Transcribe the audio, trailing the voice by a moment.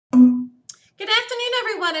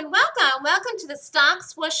everyone, and welcome. Welcome to the Stock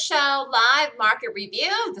Swoosh Show live market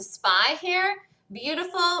review. The SPY here.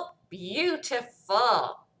 Beautiful,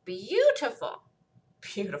 beautiful, beautiful,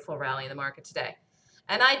 beautiful rally in the market today.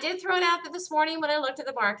 And I did throw it out there this morning when I looked at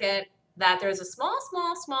the market that there's a small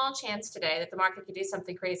chance today that the market could do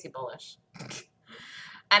something crazy bullish.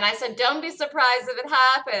 And I said, don't be surprised if it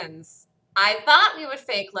happens. I thought we would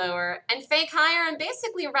fake lower and fake higher and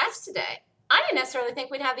basically rest today. I didn't necessarily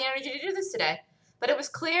think we'd have the energy to do this today, but it was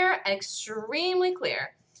clear and extremely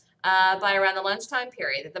clear by around the lunchtime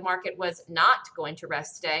period that the market was not going to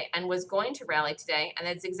rest today and was going to rally today, and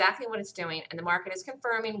that's exactly what it's doing. And the market is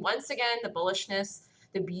confirming once again the bullishness,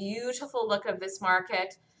 the beautiful look of this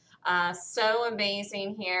market. So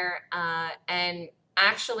amazing here, and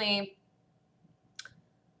actually,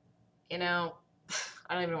 you know,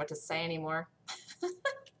 I don't even know what to say anymore.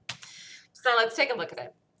 So let's take a look at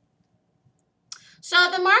it. So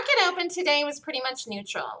the market open today was pretty much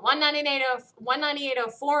neutral.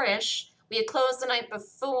 198.04-ish. We had closed the night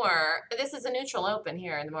before. This is a neutral open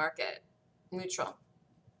here in the market. Neutral.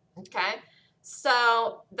 Okay.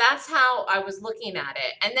 So that's how I was looking at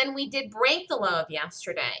it. And then we did break the low of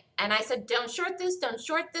yesterday. And I said, don't short this, don't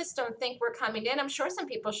short this, don't think we're coming in. I'm sure some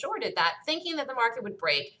people shorted that, thinking that the market would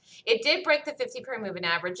break. It did break the 50-period moving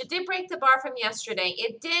average. It did break the bar from yesterday.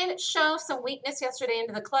 It did show some weakness yesterday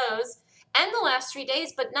into the close and the last 3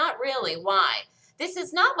 days, but not really. Why? This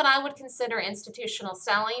is not what I would consider institutional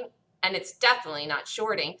selling, and it's definitely not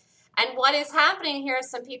shorting. And what is happening here is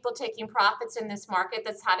some people taking profits in this market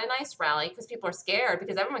that's had a nice rally because people are scared,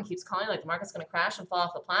 because everyone keeps calling like the market's going to crash and fall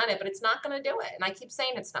off the planet, but it's not going to do it. And I keep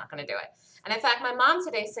saying it's not going to do it. And in fact, my mom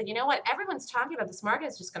today said, you know what? Everyone's talking about this market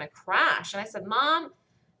is just going to crash. And I said, Mom,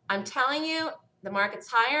 I'm telling you, the market's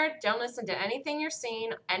higher. Don't listen to anything you're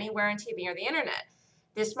seeing anywhere on TV or the internet.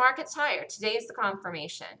 This market's higher. Today is the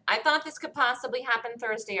confirmation. I thought this could possibly happen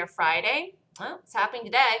Thursday or Friday. Well, it's happening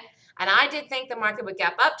today. And I did think the market would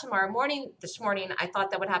gap up tomorrow morning. This morning, I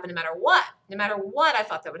thought that would happen no matter what. No matter what, I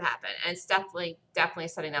thought that would happen. And it's definitely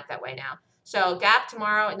setting up that way now. So gap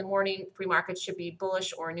tomorrow in the morning, pre-market should be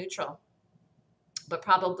bullish or neutral, but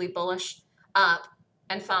probably bullish up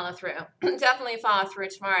and follow through. Definitely follow through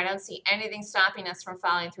tomorrow. I don't see anything stopping us from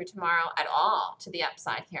following through tomorrow at all to the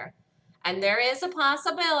upside here. And there is a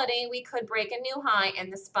possibility we could break a new high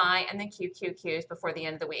in the SPY and the QQQs before the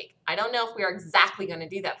end of the week. I don't know if we are exactly going to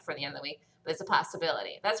do that before the end of the week, but it's a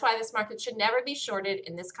possibility. That's why this market should never be shorted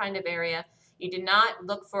in this kind of area. You do not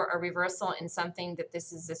look for a reversal in something that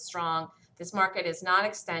this is this strong. This market is not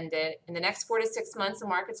extended. In the next 4 to 6 months, the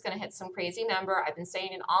market's going to hit some crazy number. I've been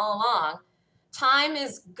saying it all along. Time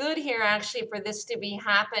is good here, actually, for this to be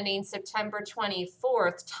happening September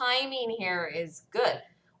 24th. Timing here is good.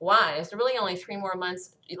 Why? There's really only 3 more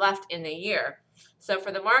months left in the year. So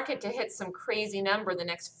for the market to hit some crazy number the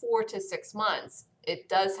next 4 to 6 months, it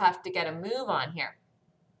does have to get a move on here.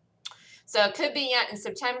 So it could be yet in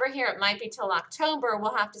September here. It might be till October.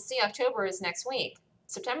 We'll have to see. October is next week.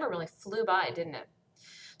 September really flew by, didn't it?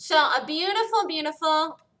 So a beautiful,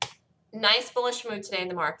 beautiful, nice bullish mood today in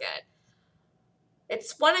the market.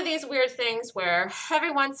 It's one of these weird things where every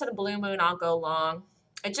once in a blue moon I'll go long.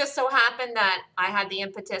 It just so happened that I had the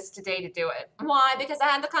impetus today to do it. Why? Because I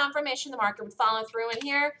had the confirmation the market would follow through in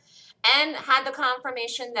here, and had the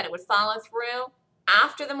confirmation that it would follow through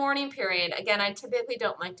after the morning period. Again, I typically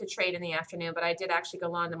don't like to trade in the afternoon, but I did actually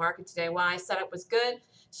go long the market today. Why? Setup was good,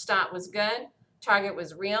 stop was good, target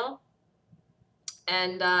was real,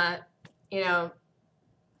 and you know,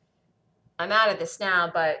 I'm out of this now,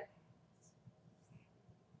 but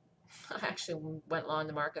I actually went long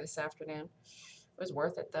the market this afternoon. It was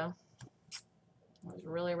worth it, though. It was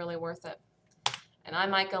really, really worth it. And I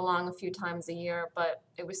might go long a few times a year, but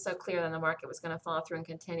it was so clear that the market was going to follow through and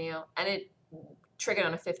continue. And it triggered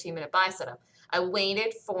on a 15-minute buy setup. I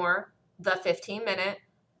waited for the 15-minute.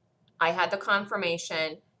 I had the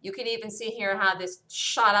confirmation. You can even see here how this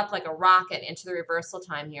shot up like a rocket into the reversal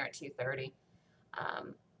time here at 2:30.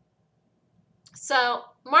 So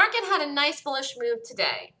market had a nice bullish move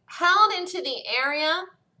today. Held into the area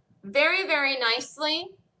very, very nicely.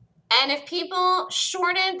 And if people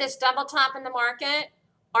shorted this double top in the market,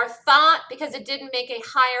 or thought because it didn't make a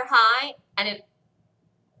higher high and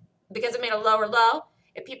because it made a lower low,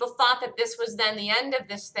 if people thought that this was then the end of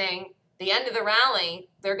this thing, the end of the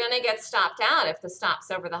rally, they're going to get stopped out if the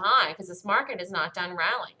stop's over the high, because this market is not done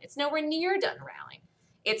rallying. It's nowhere near done rallying.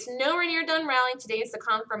 It's nowhere near done rallying. Today is the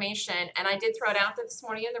confirmation, and I did throw it out there this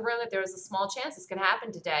morning in the room that there was a small chance this could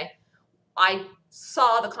happen today. I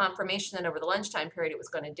saw the confirmation that over the lunchtime period it was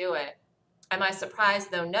going to do it. Am I surprised,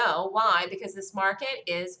 though? No. Why? Because this market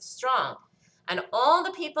is strong. And all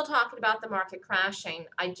the people talking about the market crashing,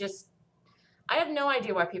 I have no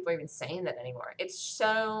idea why people are even saying that anymore. It's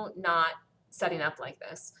so not setting up like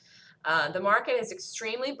this. The market is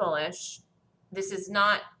extremely bullish. This is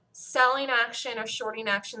not selling action or shorting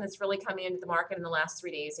action that's really coming into the market in the last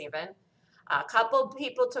 3 days even. A couple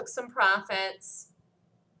people took some profits.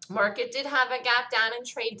 Market did have a gap down and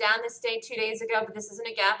trade down this day 2 days ago, but this isn't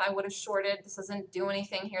a gap I would have shorted. This doesn't do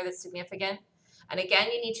anything here that's significant. And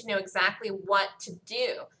again, you need to know exactly what to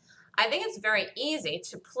do. I think it's very easy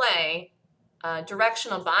to play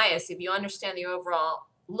directional bias if you understand the overall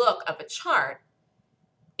look of a chart.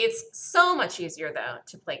 It's so much easier, though,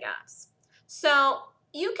 to play gaps. So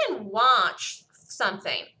you can watch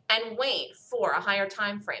something and wait for a higher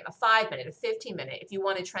time frame, a 5-minute, a 15-minute, if you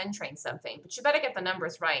want to trend train something. But you better get the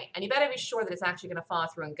numbers right, and you better be sure that it's actually going to follow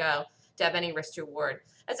through and go to have any risk to reward.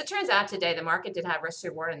 As it turns out today, the market did have risk to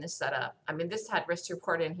reward in this setup. I mean, this had risk to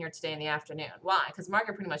reward in here today in the afternoon. Why? Because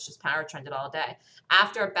market pretty much just power trended all day.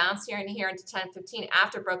 After a bounce here and here into 10:15,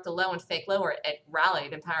 after it broke the low and fake lower, it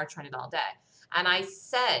rallied and power trended all day. And I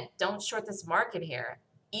said, don't short this market here.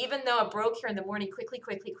 Even though it broke here in the morning quickly,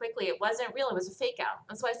 it wasn't real. It was a fake out.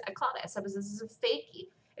 That's why I called it. I said, this is a fakey.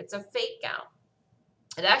 It's a fake out.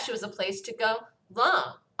 It actually was a place to go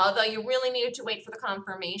long, although you really needed to wait for the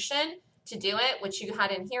confirmation to do it, which you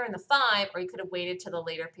had in here in the 5, or you could have waited to the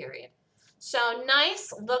later period. So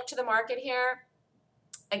nice look to the market here.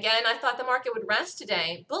 Again, I thought the market would rest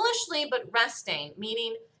today, bullishly, but resting,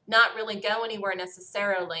 meaning not really go anywhere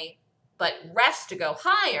necessarily, but rest to go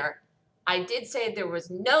higher. I did say there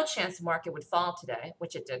was no chance the market would fall today,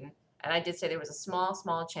 which it didn't. And I did say there was a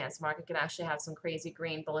small chance the market could actually have some crazy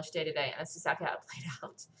green bullish day today. And that's exactly how it played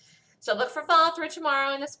out. So look for follow through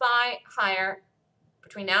tomorrow in the SPY higher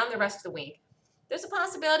between now and the rest of the week. There's a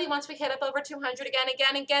possibility once we hit up over 200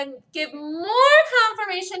 again, give more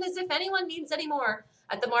confirmation as if anyone needs any more.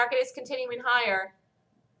 The market is continuing higher.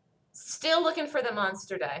 Still looking for the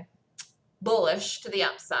monster day. Bullish to the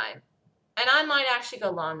upside. And I might actually go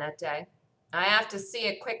long that day. I have to see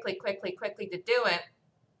it quickly to do it.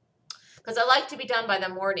 Because I like to be done by the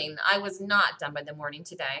morning. I was not done by the morning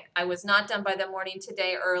today. I was not done by the morning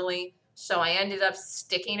today early. So I ended up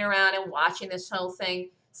sticking around and watching this whole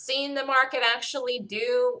thing, seeing the market actually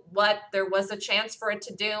do what there was a chance for it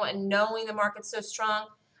to do, and knowing the market's so strong.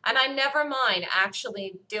 And I never mind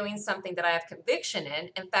actually doing something that I have conviction in.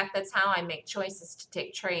 In fact, that's how I make choices to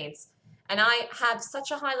take trades. And I have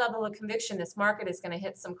such a high level of conviction this market is going to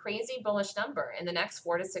hit some crazy bullish number in the next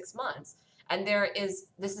 4 to 6 months. And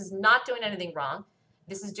this is not doing anything wrong.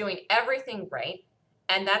 This is doing everything right.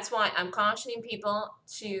 And that's why I'm cautioning people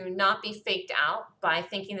to not be faked out by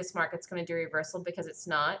thinking this market's going to do reversal, because it's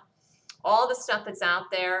not. All the stuff that's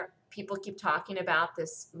out there, people keep talking about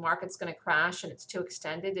this market's going to crash and it's too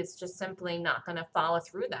extended. It's just simply not going to follow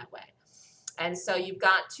through that way. And so you've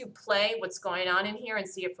got to play what's going on in here and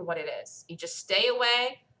see it for what it is. You just stay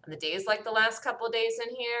away on the days like the last couple of days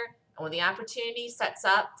in here. And when the opportunity sets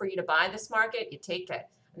up for you to buy this market, you take it.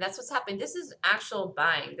 And that's what's happening. This is actual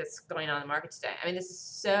buying that's going on in the market today. I mean, this is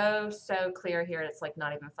so clear here. It's like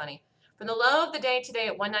not even funny. From the low of the day today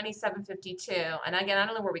at 197.52, and again, I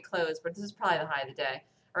don't know where we closed, but this is probably the high of the day,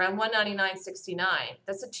 around 199.69.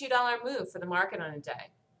 That's a $2 move for the market on a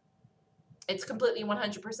day. It's completely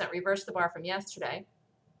 100% reversed the bar from yesterday,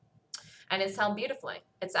 and it's held beautifully.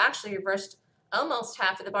 It's actually reversed almost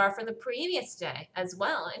half of the bar from the previous day as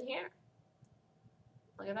well in here.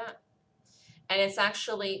 Look at that. And it's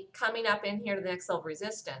actually coming up in here to the next level of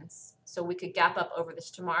resistance. So we could gap up over this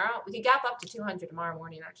tomorrow. We could gap up to 200 tomorrow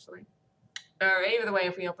morning, actually. Or either way,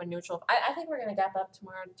 if we open neutral. I think we're going to gap up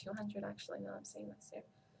tomorrow to 200, actually, now I'm seeing this here.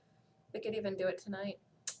 We could even do it tonight.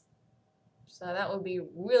 So that would be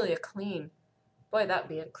really a clean, boy, that would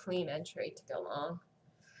be a clean entry to go long.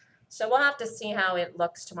 So we'll have to see how it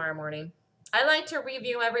looks tomorrow morning. I like to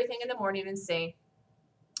review everything in the morning and see.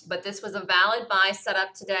 But this was a valid buy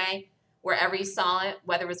setup today, wherever you saw it,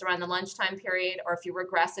 whether it was around the lunchtime period or if you were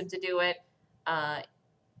aggressive to do it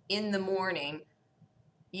in the morning.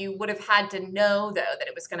 You would have had to know, though, that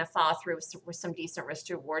it was going to fall through with some decent risk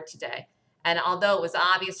to reward today. And although it was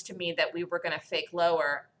obvious to me that we were going to fake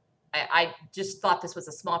lower, I just thought this was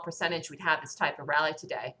a small percentage we'd have this type of rally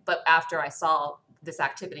today. But after I saw this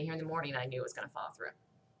activity here in the morning, I knew it was going to fall through.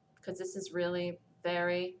 Because this is really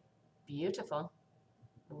very beautiful.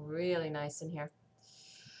 Really nice in here.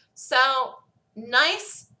 So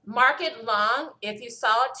nice market long if you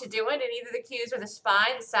saw it to do it in either the Qs or the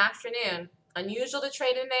SPY this afternoon. Unusual to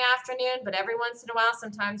trade in the afternoon, but every once in a while,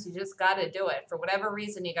 sometimes you just got to do it. For whatever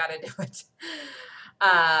reason, you got to do it.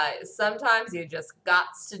 Sometimes you just got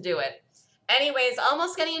to do it. Anyways,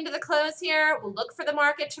 almost getting into the close here. We'll look for the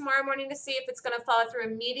market tomorrow morning to see if it's going to follow through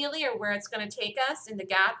immediately or where it's going to take us in the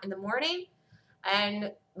gap in the morning.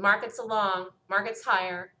 And markets along, markets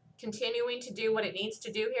higher, continuing to do what it needs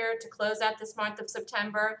to do here to close out this month of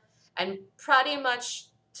September and pretty much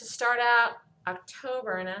to start out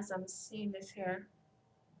October. And as I'm seeing this here,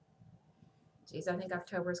 geez, I think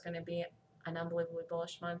October is going to be an unbelievably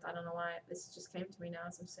bullish month. I don't know why this just came to me now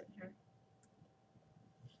as I'm sitting here.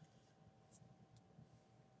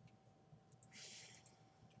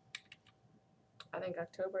 I think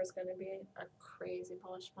October is going to be a crazy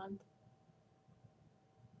bullish month.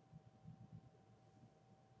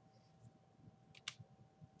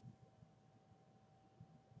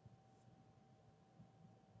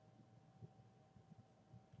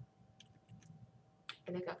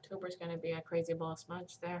 I think October is going to be a crazy bullish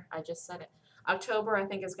month there. I just said it. October, I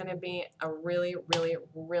think, is going to be a really, really,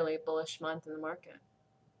 really bullish month in the market.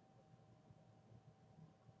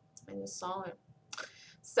 I just saw it.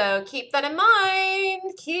 So keep that in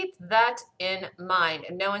mind. Keep that in mind.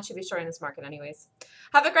 And no one should be shorting this market anyways.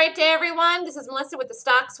 Have a great day, everyone. This is Melissa with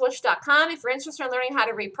thestockswoosh.com. If you're interested in learning how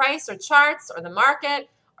to reprice or charts or the market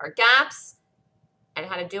or gaps and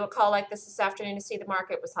how to do a call like this afternoon to see the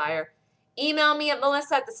market was higher, email me at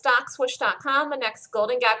melissa@thestockswoosh.com. The next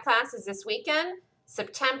Golden Gap class is this weekend,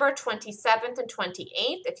 September 27th and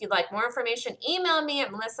 28th. If you'd like more information, email me at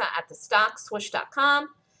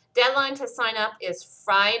melissa@thestockswoosh.com. Deadline to sign up is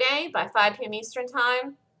Friday by 5 p.m. Eastern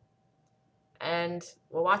Time. And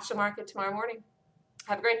we'll watch the market tomorrow morning.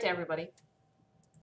 Have a great day, everybody.